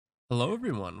Hello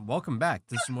everyone, welcome back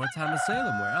to some more time in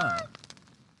Salem where I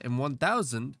am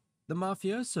 1000 the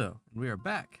Mafioso, and we are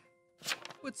back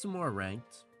with some more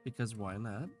ranked, because why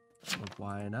not?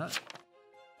 Why not?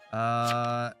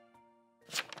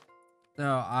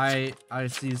 No,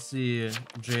 ICC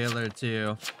Jailer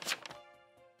too.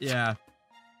 Yeah.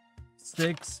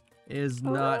 Six is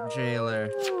not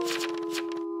Jailer.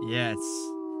 Yes.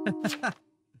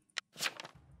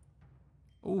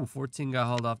 Ooh, 14 got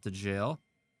hauled off to jail.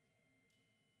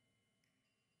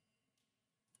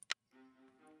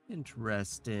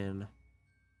 Interesting.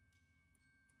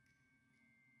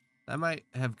 That might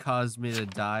have caused me to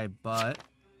die, but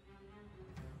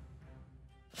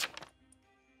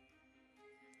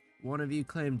one of you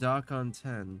claimed Doc on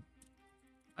 10.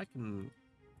 I can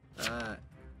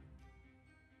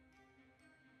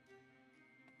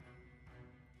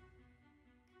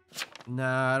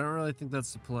nah, I don't really think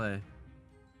that's the play.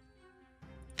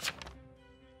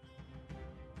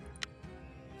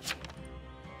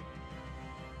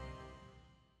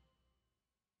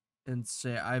 And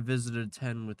say I visited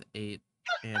 10 with 8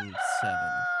 and 7.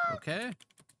 Okay?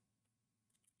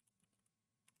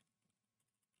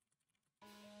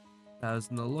 I was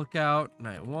in the lookout,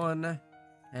 night 1,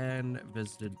 and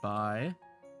visited by...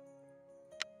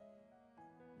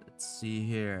 Let's see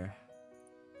here.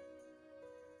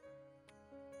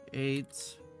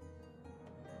 8,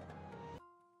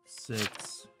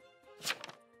 6,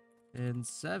 and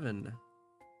 7.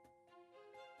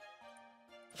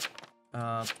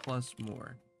 Plus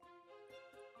more.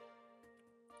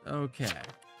 Okay.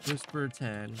 Whisper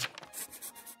 10.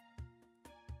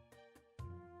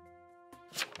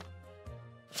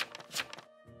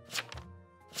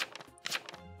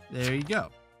 There you go.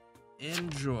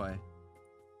 Enjoy.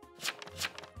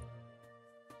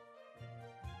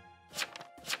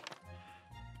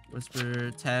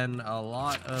 Whisper 10, a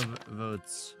lot of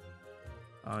votes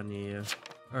on you.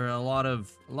 Or a lot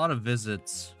of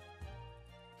visits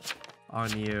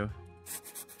on you.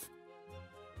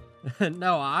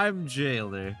 No, I'm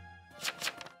Jailer.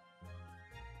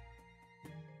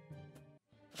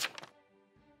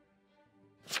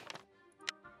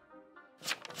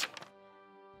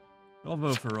 I'll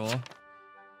vote for roll.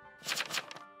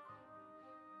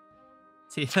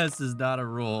 TS is not a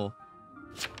roll.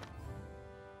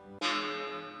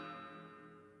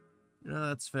 No,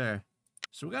 that's fair.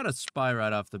 So we got a spy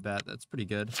right off the bat. That's pretty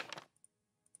good.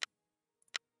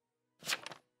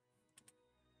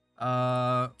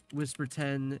 Whisper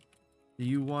 10, do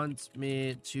you want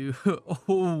me to...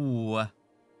 Oh!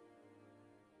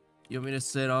 You want me to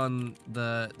sit on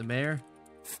the mayor?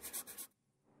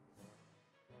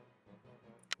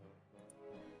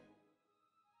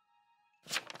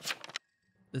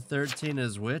 The 13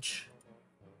 is which?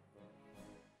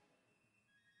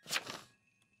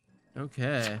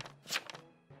 Okay.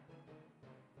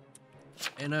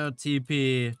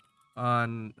 NOTP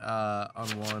on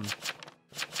 1.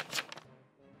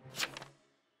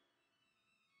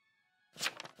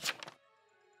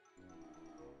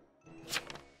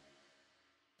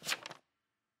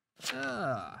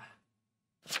 Ah.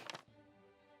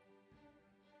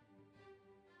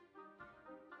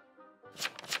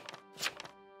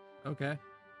 Okay.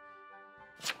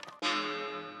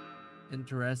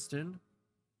 Interesting.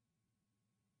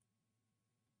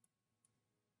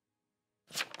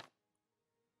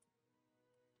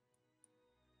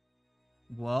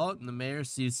 Well, the mayor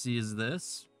CC's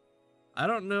this. I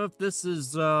don't know if this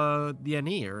is the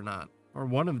NE or not. Or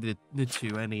one of the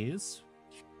two NEs.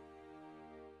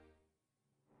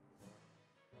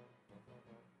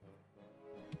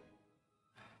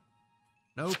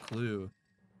 No clue.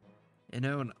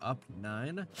 And up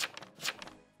 9?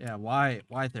 Yeah, why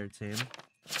 13?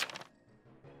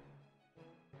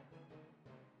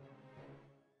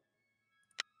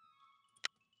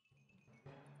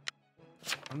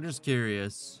 I'm just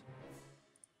curious.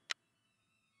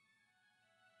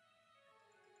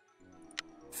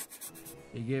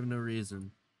 He gave no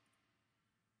reason.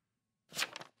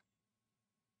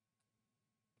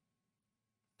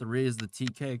 Three is the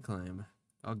TK claim.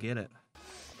 I'll get it.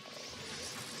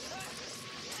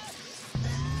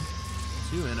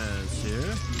 2 NOs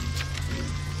here.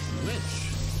 Which?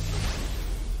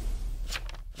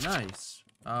 Nice.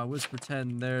 Whisper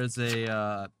 10, there's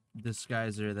a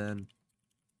disguiser then.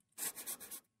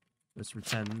 Whisper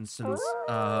 10, since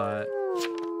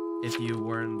if you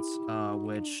weren't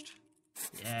witched.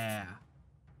 Yeah.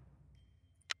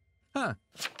 Huh.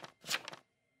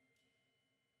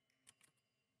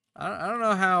 I don't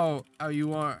know how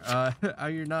you aren't how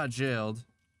you're not jailed.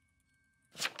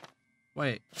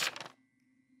 Wait.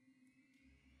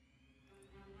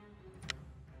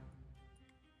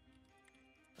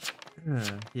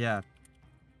 Yeah.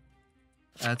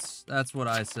 That's what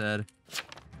I said.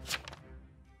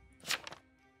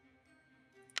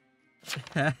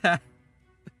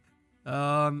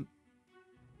 Why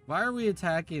are we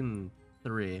attacking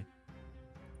 3?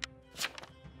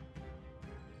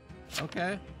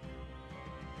 Okay.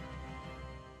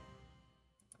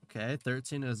 Okay,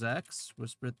 13 is X.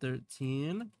 Whisper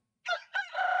 13.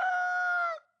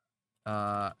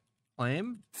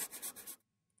 Claim.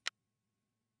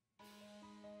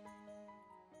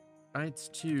 Night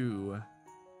 2.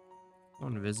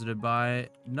 One visited by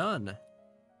none.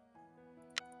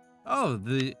 Oh,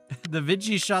 the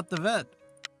Vigi shot the vet.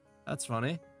 That's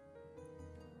funny.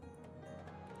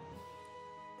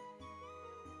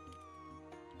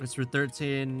 Whisper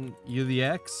 13, you the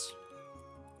X.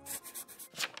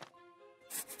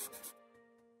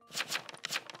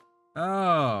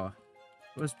 Oh,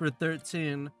 Whisper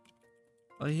 13.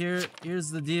 Well, here's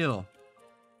the deal.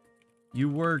 You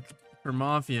work for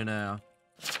Mafia now.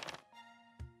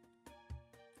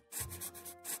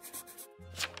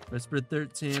 Whisper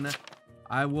 13,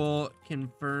 I will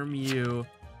confirm you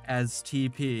as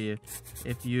TP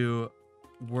if you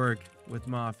work with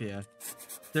Mafia.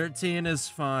 13 is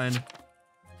fine.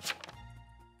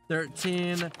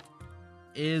 13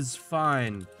 is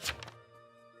fine.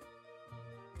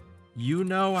 You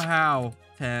know how,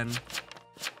 10.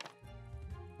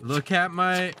 Look at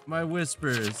my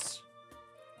whispers.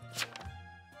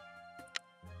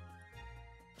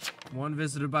 One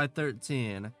visited by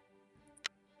 13.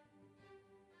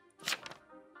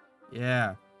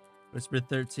 Yeah. Whisper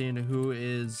 13, who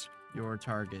is your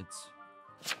target?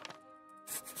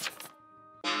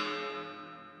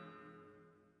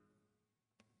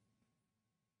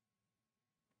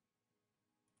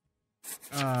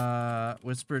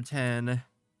 Whisper 10.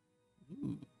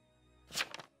 Ooh.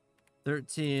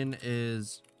 13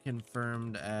 is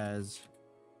confirmed as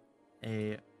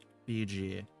a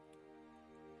BG.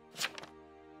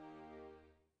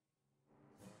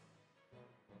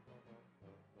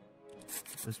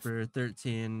 Whisper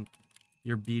 13,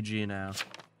 you're BG now.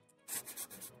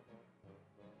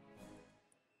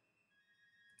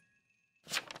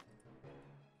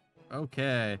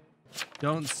 Okay.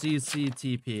 Don't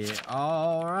CCTP.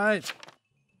 All right.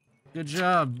 Good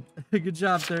job. Good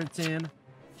job, 13.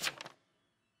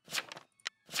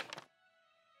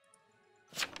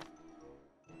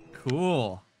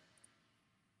 Cool.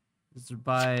 This is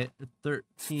by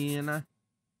 13.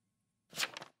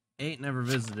 8 never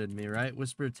visited me, right?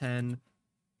 Whisper 10.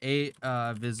 8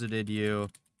 visited you.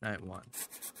 Night 1.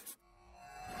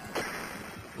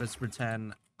 Whisper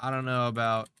 10. I don't know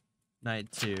about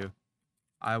night 2.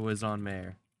 I was on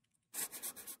Mayor.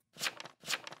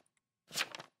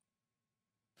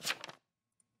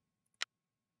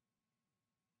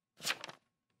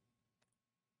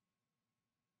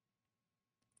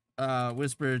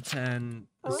 Whisper 10.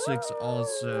 6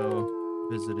 also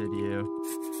visited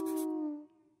you.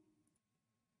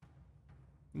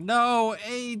 No,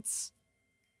 8.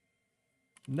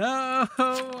 No,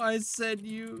 I said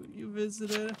you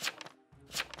visited.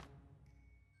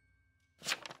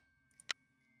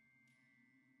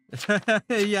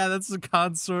 Yeah, that's the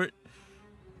consort.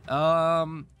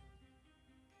 9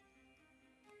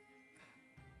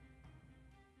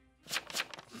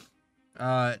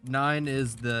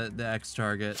 is the X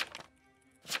target.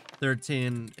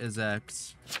 13 is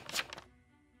X.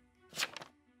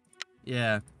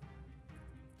 Yeah.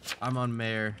 I'm on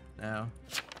Mayor now.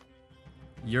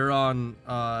 You're on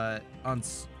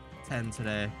 10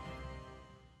 today.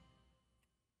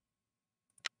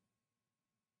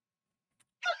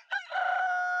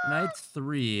 Night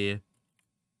 3.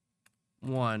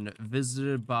 1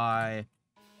 visited by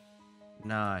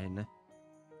 9.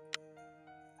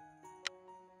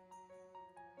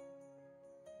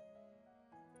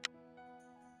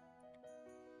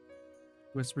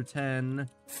 Whisper 10.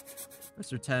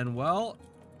 Whisper 10. Well,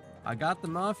 I got the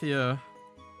Mafia.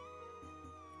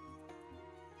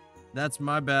 That's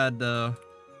my bad, though.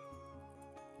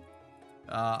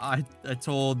 I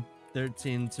told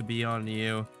 13 to be on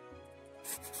you.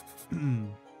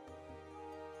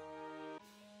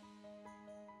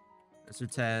 Whisper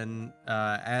 10.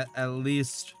 At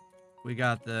least we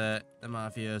got the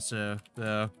Mafioso,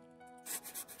 though.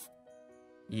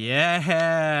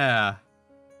 Yeah!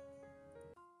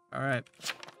 Alright.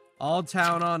 All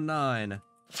town on 9.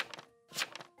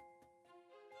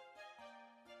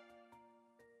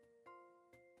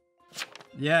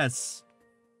 Yes.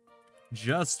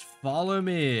 Just follow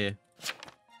me.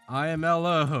 I am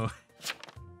LO.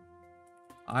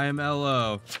 I am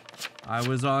LO. I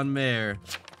was on Mayor.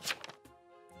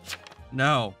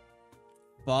 No.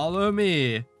 Follow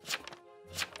me.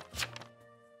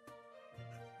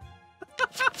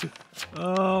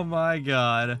 Oh my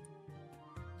god.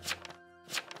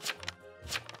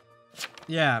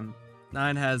 Yeah,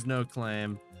 9 has no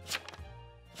claim.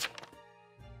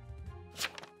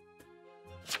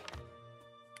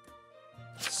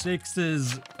 6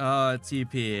 is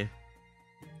TP.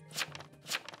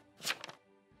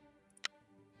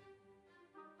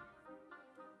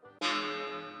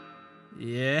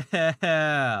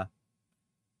 Yeah.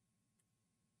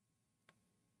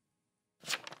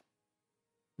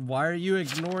 Why are you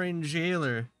ignoring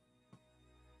Jailer?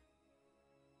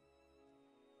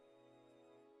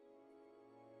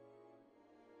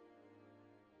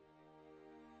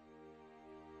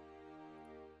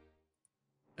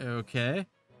 Okay.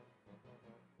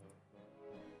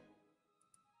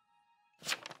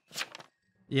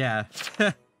 Yeah.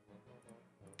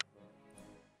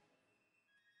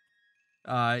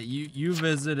 You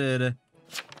visited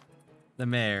the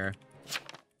mayor,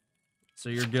 so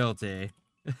you're guilty.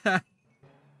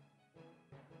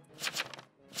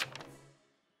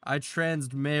 I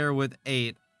transed mayor with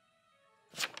 8.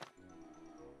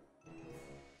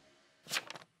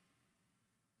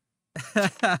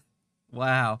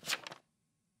 Wow.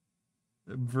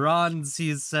 Bronze,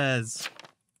 he says.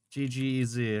 GG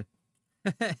easy.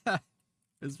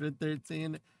 It's been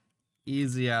 13.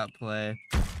 Easy outplay.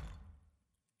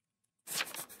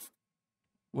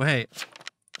 Wait.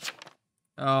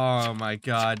 Oh my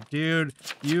god, dude.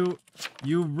 You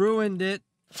ruined it.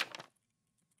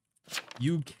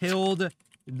 You killed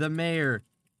the mayor.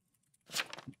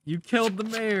 You killed the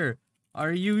mayor.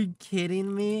 Are you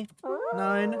kidding me?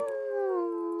 9.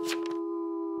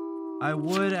 I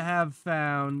would have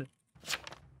found...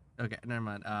 Okay, never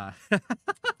mind.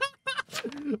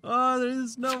 Oh,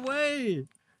 there's no way.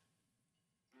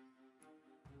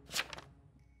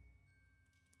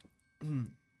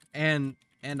 And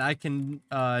I can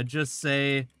just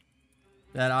say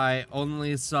that I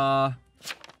only saw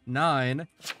 9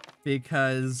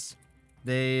 because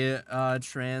they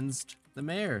transed the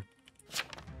mayor.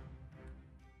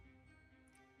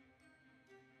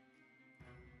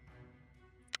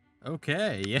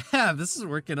 Okay, yeah, this is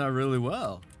working out really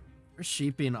well. We're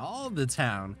sheeping all the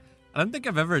town. I don't think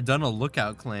I've ever done a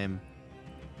lookout claim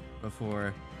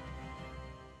before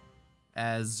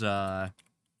as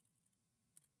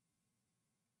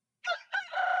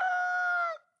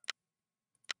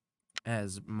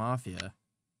Mafia.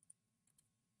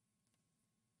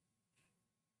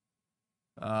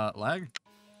 Lag?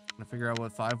 Trying to figure out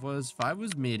what 5 was. 5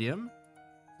 was medium.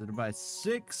 Divided by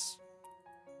 6,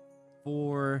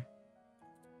 4,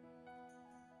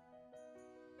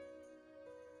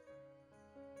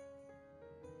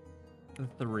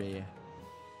 3.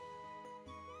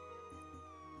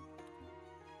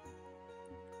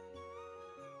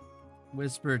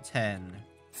 Whisper 10.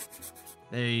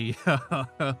 There you go.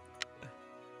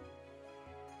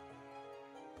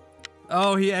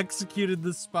 Oh, he executed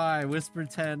the spy. Whisper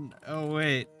 10. Oh,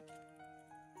 wait.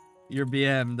 You're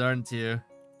BM'd, aren't you?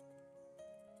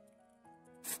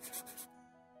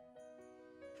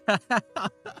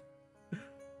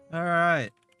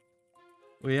 Alright.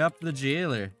 We up the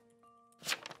jailer.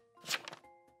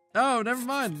 Oh, never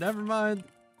mind. Never mind.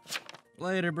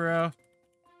 Later, bro.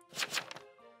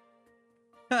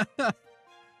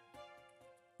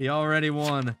 He already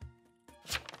won.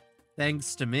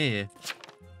 Thanks to me.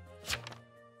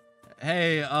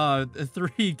 Hey,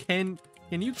 3, can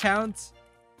you count?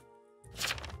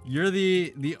 You're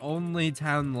the only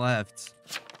town left.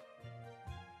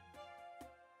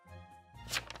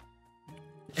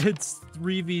 It's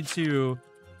 3v2.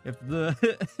 If the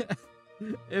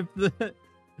if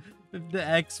the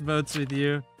X votes with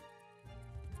you.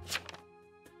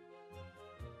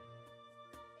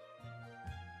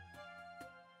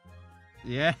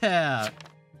 Yeah.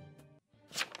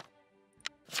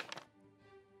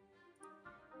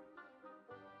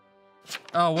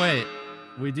 Oh wait,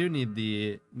 we do need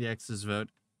the X's vote.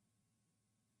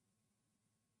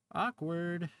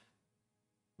 Awkward.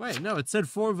 Wait, no, it said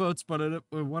 4 votes, but it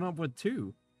went up with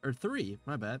 2 or 3.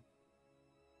 My bad.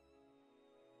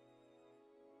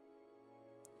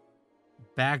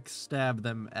 Backstab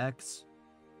them, X.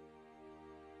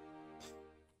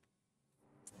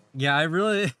 Yeah, I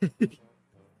really...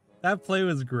 That play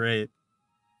was great.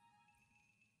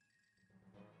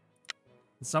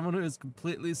 Someone who is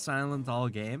completely silent all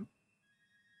game.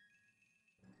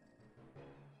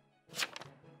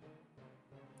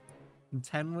 And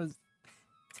 10 was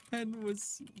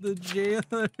the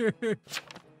jailer.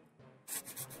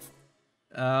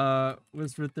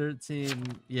 Whisper 13.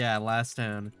 Yeah, last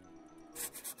town.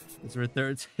 Whisper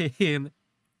 13.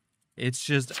 It's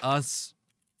just us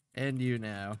and you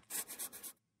now.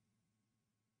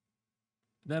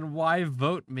 then why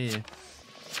vote me?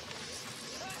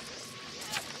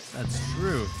 That's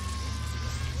true.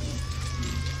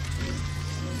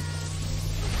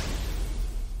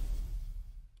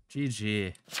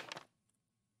 GG.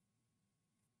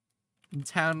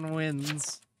 Town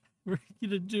wins. We're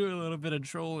gonna do a little bit of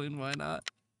trolling, why not?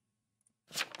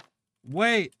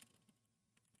 Wait!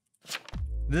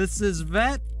 This is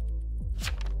Vet?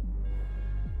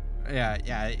 Yeah,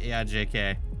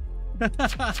 JK.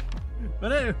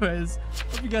 But anyways,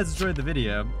 hope you guys enjoyed the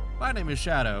video. My name is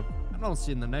Shadow, and I'll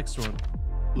see you in the next one.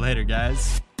 Later,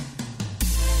 guys.